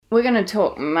we're going to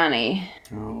talk money.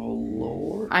 Oh,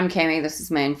 Lord. I'm Cammie, this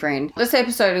is Man Friend. This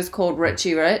episode is called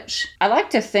Richie Rich. I like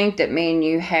to think that me and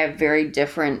you have very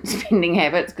different spending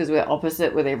habits because we're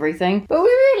opposite with everything. But we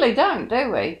really don't,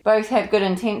 do we? Both have good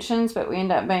intentions, but we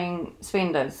end up being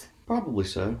spenders. Probably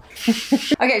so.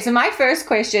 Okay, so my first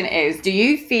question is, do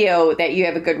you feel that you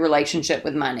have a good relationship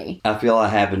with money? I feel I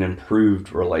have an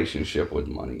improved relationship with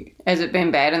money. Has it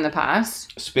been bad in the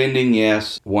past? Spending,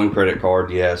 yes. One credit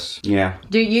card, yes. Yeah.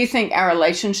 Do you think our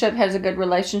relationship has a good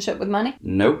relationship with money?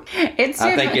 Nope. I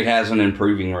think it has an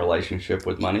improving relationship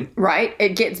with money. Right.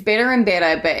 It gets better and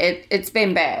better, but it's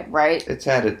been bad, right? It's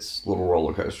had its little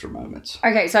roller coaster moments.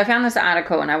 Okay, so I found this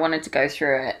article and I wanted to go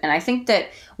through it. And I think that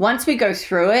once we go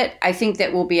through it, I think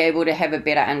that we'll be able to have a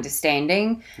better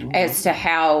understanding as to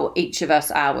how each of us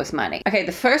are with money. Okay,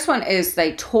 the first one is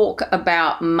they talk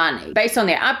about money. Based on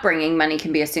their upbringing, money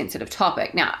can be a sensitive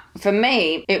topic. Now, for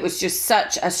me, it was just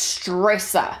such a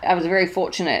stressor. I was very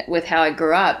fortunate with how I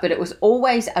grew up, but it was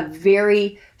always a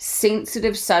very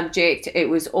sensitive subject. It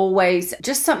was always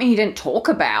just something you didn't talk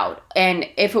about. And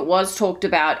if it was talked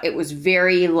about, it was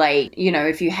very late,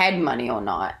 if you had money or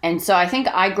not. And so I think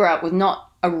I grew up with not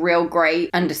a real great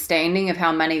understanding of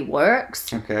how money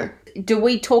works. Okay. Do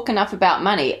we talk enough about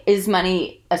money? Is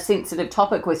money a sensitive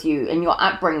topic with you? And your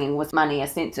upbringing, was money a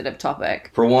sensitive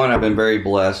topic? For one, I've been very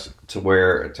blessed to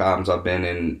where at times I've been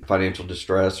in financial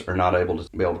distress or not able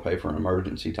to pay for an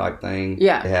emergency type thing.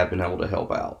 Yeah. They have been able to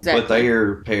help out. Exactly. But they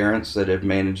are parents that have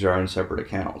managed their own separate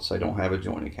accounts. They don't have a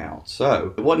joint account.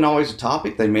 So it wasn't always a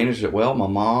topic. They managed it well. My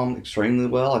mom, extremely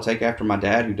well. I take after my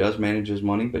dad, who does manage his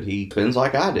money, but he spends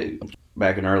like I do.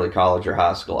 Back in early college or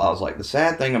high school, I was like, the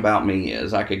sad thing about me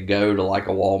is I could go to like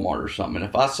a Walmart or something, and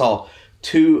if I saw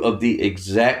two of the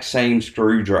exact same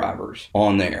screwdrivers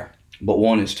on there, but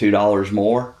one is $2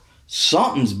 more,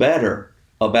 something's better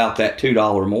about that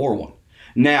 $2 more one.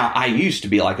 Now, I used to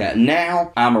be like that.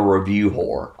 Now, I'm a review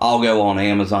whore. I'll go on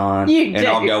Amazon and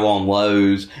I'll go on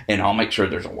Lowe's and I'll make sure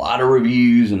there's a lot of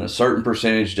reviews and a certain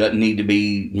percentage doesn't need to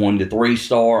be 1 to 3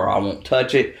 star or I won't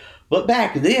touch it. But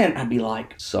back then, I'd be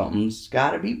like, something's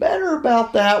got to be better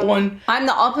about that one. I'm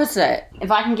the opposite.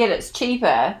 If I can get it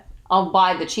cheaper, I'll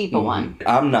buy the cheaper one.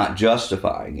 I'm not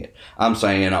justifying it. I'm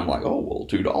saying, I'm like, oh, well,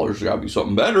 $2 got to be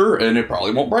something better, and it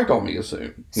probably won't break on me as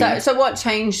soon. So what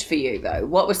changed for you, though?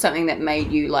 What was something that made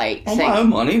you, think... my own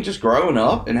money, just growing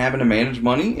up and having to manage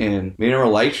money and being in a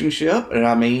relationship. And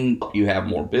I mean, you have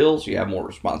more bills, you have more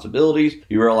responsibilities.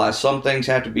 You realize some things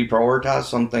have to be prioritized,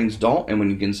 some things don't. And when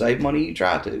you can save money, you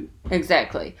try to.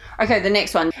 Exactly. Okay, the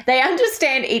next one. They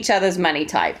understand each other's money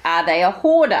type. Are they a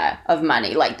hoarder of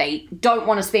money? Like they don't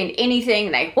want to spend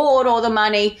anything, they hoard all the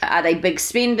money. Are they big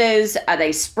spenders? Are they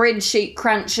spreadsheet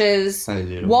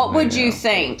crunchers? What would you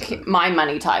think my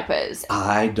money type is?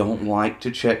 I don't like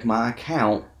to check my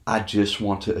account. I just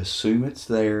want to assume it's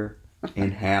there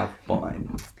and have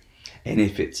fun. And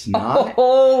if it's not,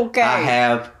 okay. I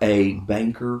have a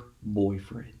banker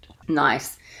boyfriend.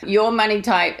 Nice. Your money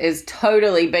type is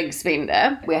totally big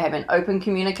spender. We're having open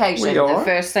communication. We are. The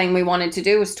first thing we wanted to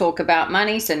do was talk about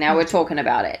money, so now we're talking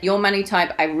about it. Your money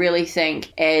type, I really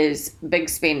think, is big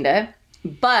spender,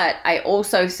 but I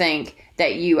also think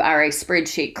that you are a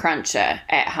spreadsheet cruncher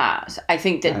at heart. I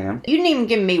think that you didn't even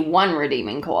give me one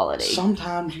redeeming quality.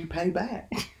 Sometimes you pay back.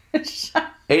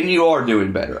 And you are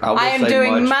doing better. I am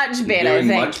doing much better,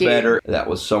 thank you. Better. That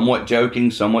was somewhat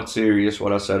joking, somewhat serious,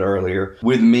 what I said earlier.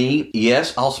 With me,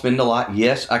 yes, I'll spend a lot.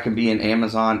 Yes, I can be an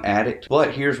Amazon addict.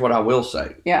 But here's what I will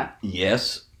say. Yeah.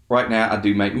 Yes, right now I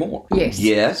do make more. Yes.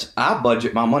 Yes, I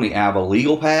budget my money. I have a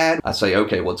legal pad. I say,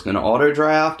 okay, what's going to auto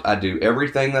draft? I do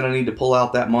everything that I need to pull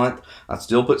out that month. I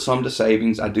still put some to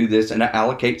savings. I do this and I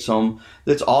allocate some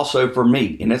that's also for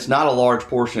me. And it's not a large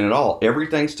portion at all.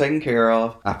 Everything's taken care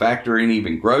of. I factor in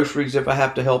even groceries if I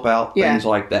have to help out, things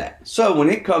like that. So when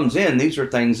it comes in, these are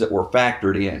things that were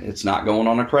factored in. It's not going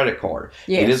on a credit card.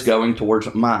 Yes. It is going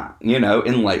towards mine.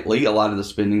 And lately, a lot of the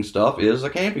spending stuff is a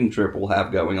camping trip we'll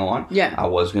have going on. Yeah. I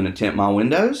was going to tint my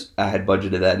windows. I had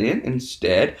budgeted that in.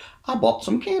 Instead, I bought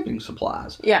some camping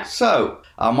supplies. Yeah. So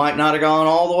I might not have gone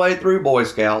all the way through Boy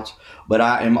Scouts, but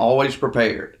I am always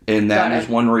prepared. And that is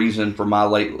one reason for my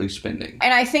lately spending.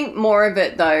 And I think more of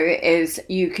it, though, is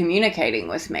you communicating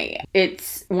with me.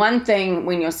 It's one thing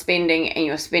when you're spending and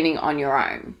you're spending on your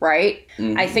own, right?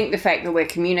 Mm-hmm. I think the fact that we're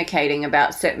communicating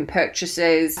about certain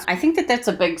purchases, I think that that's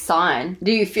a big sign.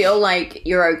 Do you feel like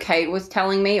you're okay with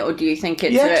telling me, or do you think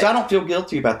it's... Yeah, because I don't feel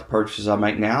guilty about the purchases I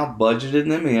make now. I've budgeted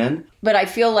them in. But I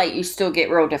feel like like you still get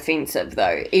real defensive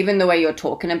though, even the way you're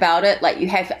talking about it. Like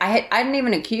I didn't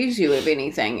even accuse you of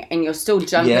anything, and you're still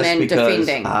jumping in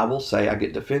defending. I will say I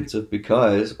get defensive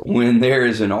because when there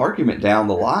is an argument down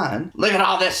the line, look at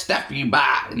all this stuff you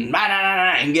buy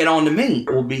and get on to me,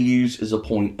 it will be used as a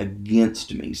point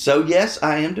against me. So yes,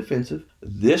 I am defensive.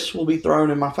 This will be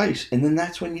thrown in my face, and then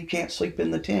that's when you can't sleep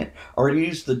in the tent or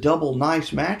use the double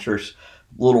nice mattress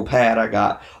little pad I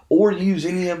got, or use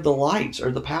any of the lights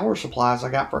or the power supplies I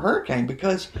got for Hurricane,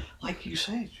 because like you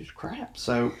say, it's just crap.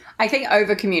 So I think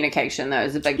over communication though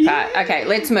is a big part. Okay,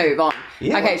 let's move on.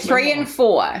 Okay, 3 and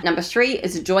 4. Number 3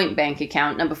 is a joint bank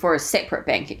account. Number 4 is separate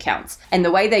bank accounts. And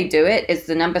the way they do it is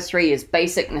the number 3 is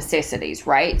basic necessities,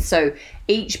 right? So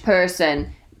each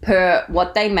person per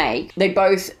what they make, they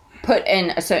both put in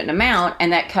a certain amount,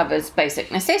 and that covers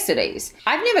basic necessities.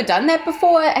 I've never done that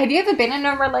before. Have you ever been in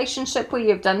a relationship where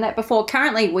you've done that before?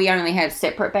 Currently, we only have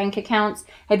separate bank accounts.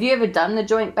 Have you ever done the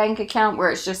joint bank account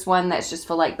where it's just one that's just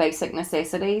for like basic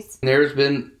necessities? There's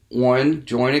been one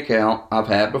joint account I've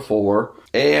had before,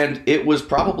 and it was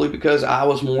probably because I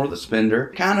was more the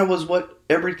spender. Kind of was what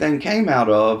everything came out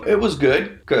of. It was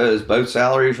good because both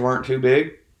salaries weren't too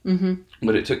big.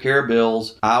 But it took care of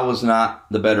bills. I was not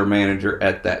the better manager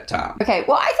at that time. Okay,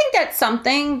 well, I think that's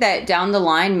something that down the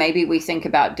line maybe we think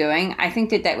about doing. I think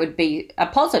that would be a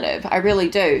positive. I really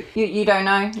do. You don't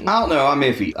know? I don't know. I'm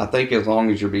iffy. I think as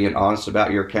long as you're being honest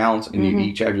about your accounts and you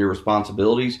each have your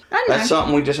responsibilities, that's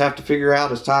something we just have to figure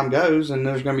out as time goes, and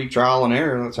there's going to be trial and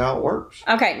error. That's how it works.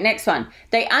 Okay, next one.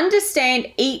 They understand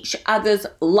each other's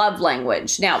love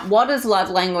language. Now, what does love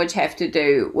language have to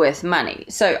do with money?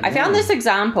 So I found this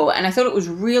example, and I thought it was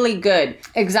really good.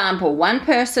 Example, one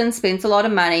person spends a lot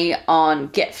of money on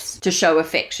gifts to show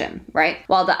affection, right?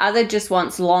 While the other just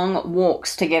wants long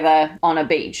walks together on a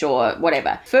beach or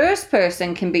whatever. First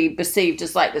person can be perceived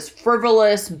as like this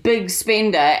frivolous, big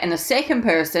spender, and the second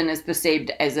person is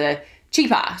perceived as a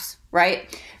cheap ass,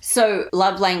 right? So,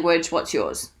 love language, what's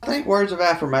yours? I think words of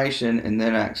affirmation and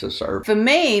then acts of service. For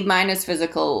me, mine is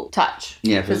physical touch.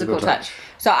 Yeah, physical touch.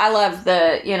 So I love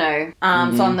the,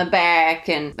 arms on the back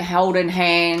and holding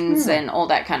hands and all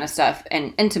that kind of stuff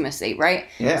and intimacy, right?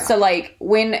 Yeah. So like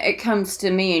when it comes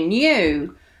to me and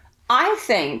you, I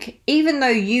think even though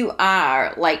you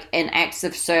are like an acts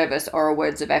of service or a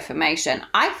words of affirmation,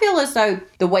 I feel as though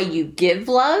the way you give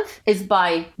love is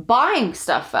by buying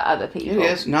stuff for other people.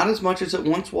 It is. Not as much as it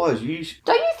once was. Don't you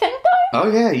think though? Oh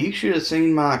yeah, you should have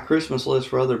seen my Christmas list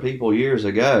for other people years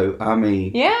ago. I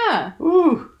mean, yeah.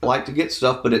 I like to get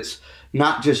stuff, but it's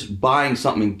not just buying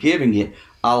something and giving it.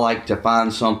 I like to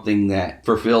find something that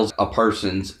fulfills a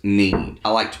person's need.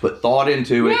 I like to put thought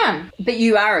into it. Yeah, but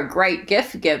you are a great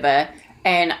gift giver,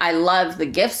 and I love the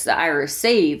gifts that I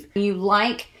receive. You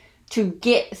like to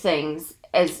get things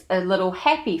as a little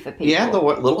happy for people. Yeah, the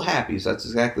little happies. That's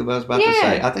exactly what I was about to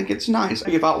say. I think it's nice.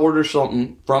 If I order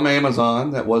something from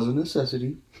Amazon that was a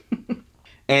necessity,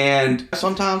 and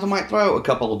sometimes I might throw a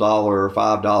couple of $1 or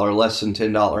 $5, less than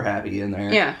 $10 happy in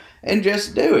there. Yeah. And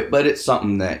just do it. But it's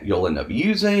something that you'll end up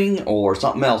using or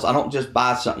something else. I don't just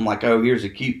buy something like, oh, here's a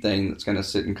cute thing that's going to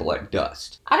sit and collect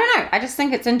dust. I don't know. I just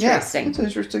think it's interesting. Yeah, it's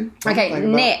interesting. Okay,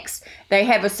 next. They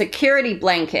have a security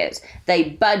blanket.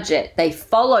 They budget. They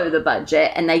follow the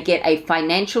budget. And they get a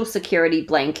financial security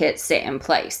blanket set in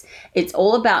place. It's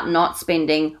all about not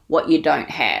spending what you don't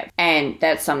have. And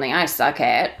that's something I suck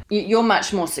at. You're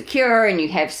much more secure and you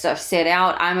have stuff set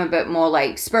out. I'm a bit more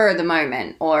like spur of the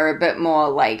moment, or a bit more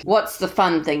like, what's the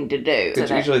fun thing to do?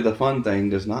 Because usually the fun thing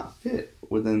does not fit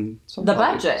within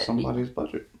somebody's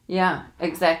budget. Yeah,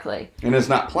 exactly. And it's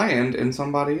not planned in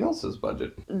somebody else's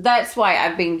budget. That's why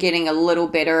I've been getting a little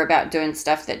better about doing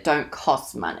stuff that don't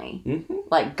cost money. Mm-hmm.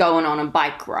 Like going on a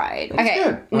bike ride. That's okay,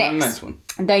 good. Next one.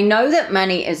 They know that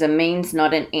money is a means,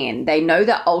 not an end. They know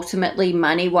that ultimately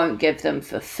money won't give them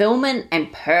fulfillment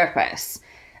and purpose.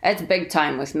 That's big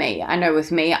time with me. I know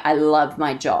with me, I love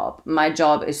my job. My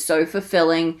job is so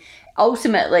fulfilling.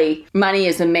 Ultimately, money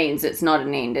is a means, it's not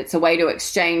an end. It's a way to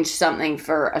exchange something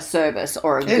for a service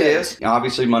or a good. It is.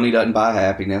 Obviously, money doesn't buy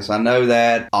happitness. I know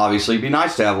that. Obviously, it'd be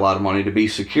nice to have a lot of money to be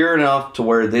secure enough to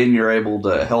where then you're able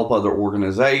to help other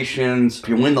organizations. If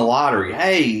you win the lottery,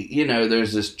 hey,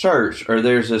 there's this church or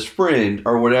there's this friend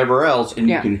or whatever else, and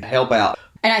you can help out.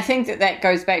 And I think that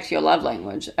goes back to your love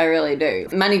language. I really do.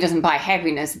 Money doesn't buy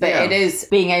happiness, but it is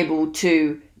being able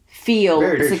to feel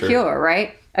secure,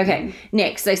 right? Okay,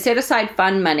 next, they set aside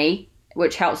fun money,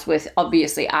 which helps with,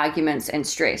 obviously, arguments and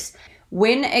stress.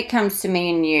 when it comes to me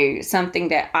and you, something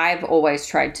that I've always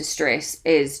tried to stress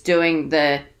is doing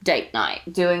the date night,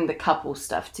 doing the couple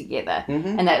stuff together.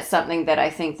 And that's something that I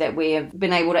think that we have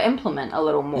been able to implement a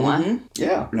little more.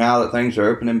 Yeah. Now that things are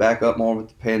opening back up more with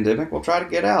the pandemic, we'll try to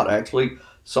get out. Actually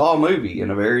saw a movie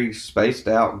in a very spaced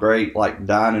out, great, like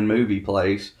dining movie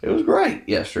place. It was great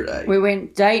yesterday. We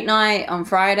went date night on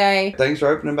Friday. Things are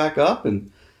opening back up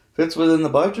and fits within the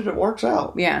budget, it works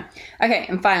out. Yeah. Okay,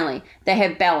 and finally, they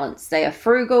have balance. They are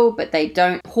frugal, but they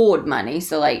don't hoard money,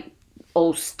 so like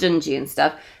all stingy and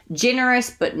stuff. Generous,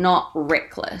 but not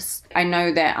reckless. I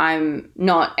know that I'm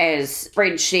not as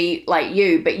spreadsheet like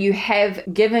you, but you have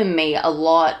given me a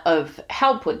lot of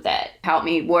help with that. Help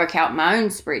me work out my own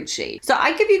spreadsheet. So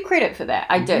I give you credit for that.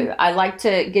 I do. I like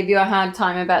to give you a hard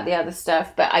time about the other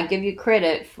stuff, but I give you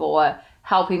credit for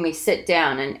helping me sit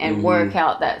down and work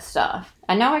out that stuff.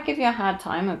 I know I give you a hard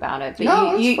time about it, but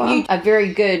No, you are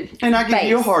very good. And I give base.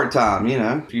 you a hard time, you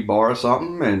know. If you borrow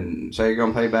something and say you're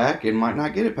going to pay back, you might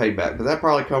not get it paid back. But that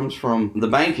probably comes from the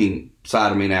banking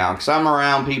side of me now. Because I'm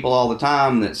around people all the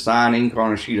time that sign ink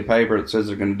on a sheet of paper that says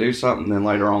they're going to do something, then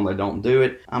later on they don't do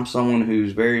it. I'm someone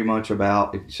who's very much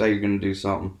about, if you say you're going to do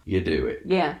something, you do it.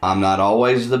 Yeah. I'm not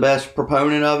always the best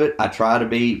proponent of it. I try to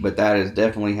be, but that is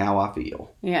definitely how I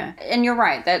feel. Yeah. And you're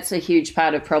right. That's a huge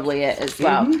part of probably it as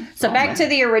well. So back to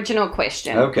the original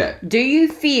question. Okay. Do you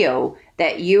feel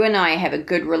that you and I have a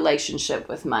good relationship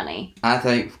with money? I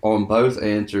think on both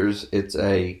answers, it's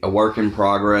a work in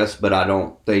progress, but I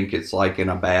don't think it's like in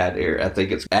a bad area. I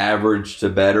think it's average to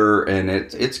better, and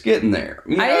it's getting there.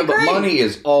 You know, I agree. But money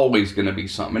is always going to be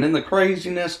something. And in the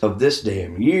craziness of this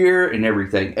damn year and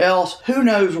everything else, who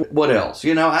knows what else?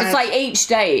 You know, It's like each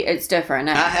day it's different.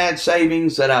 I had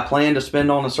savings that I planned to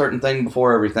spend on a certain thing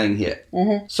before everything hit.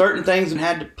 Certain things I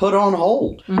had to put on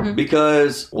hold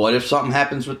because what if something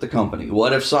happens with the company?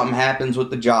 What if something happens with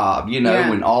the job? You know,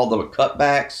 when all the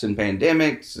cutbacks and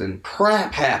pandemics and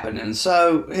crap happen. And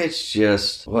so it's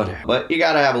just whatever. But you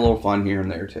got to have a little fun here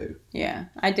and there too. Yeah,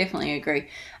 I definitely agree.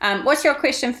 What's your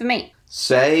question for me?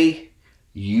 Say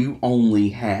you only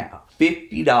have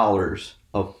 $50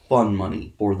 of fun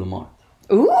money for the month.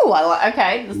 Ooh,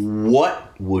 okay.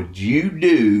 What would you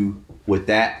do with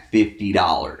that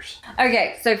 $50?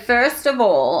 Okay, so first of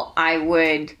all, I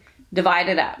would divide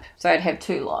it up. So I'd have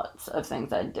 2 lots of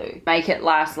things I'd do. Make it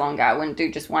last longer. I wouldn't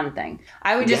do just one thing.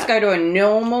 I would just go to a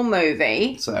normal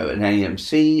movie. So an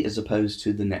AMC as opposed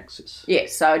to the Nexus.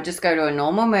 Yes, so I'd just go to a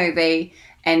normal movie,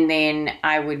 and then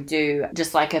I would do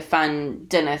just like a fun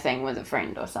dinner thing with a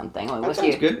friend or something. Or That with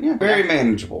sounds you. good. Yeah, very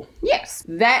manageable. Yes,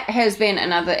 that has been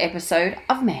another episode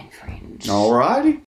of Man Friend. Alrighty.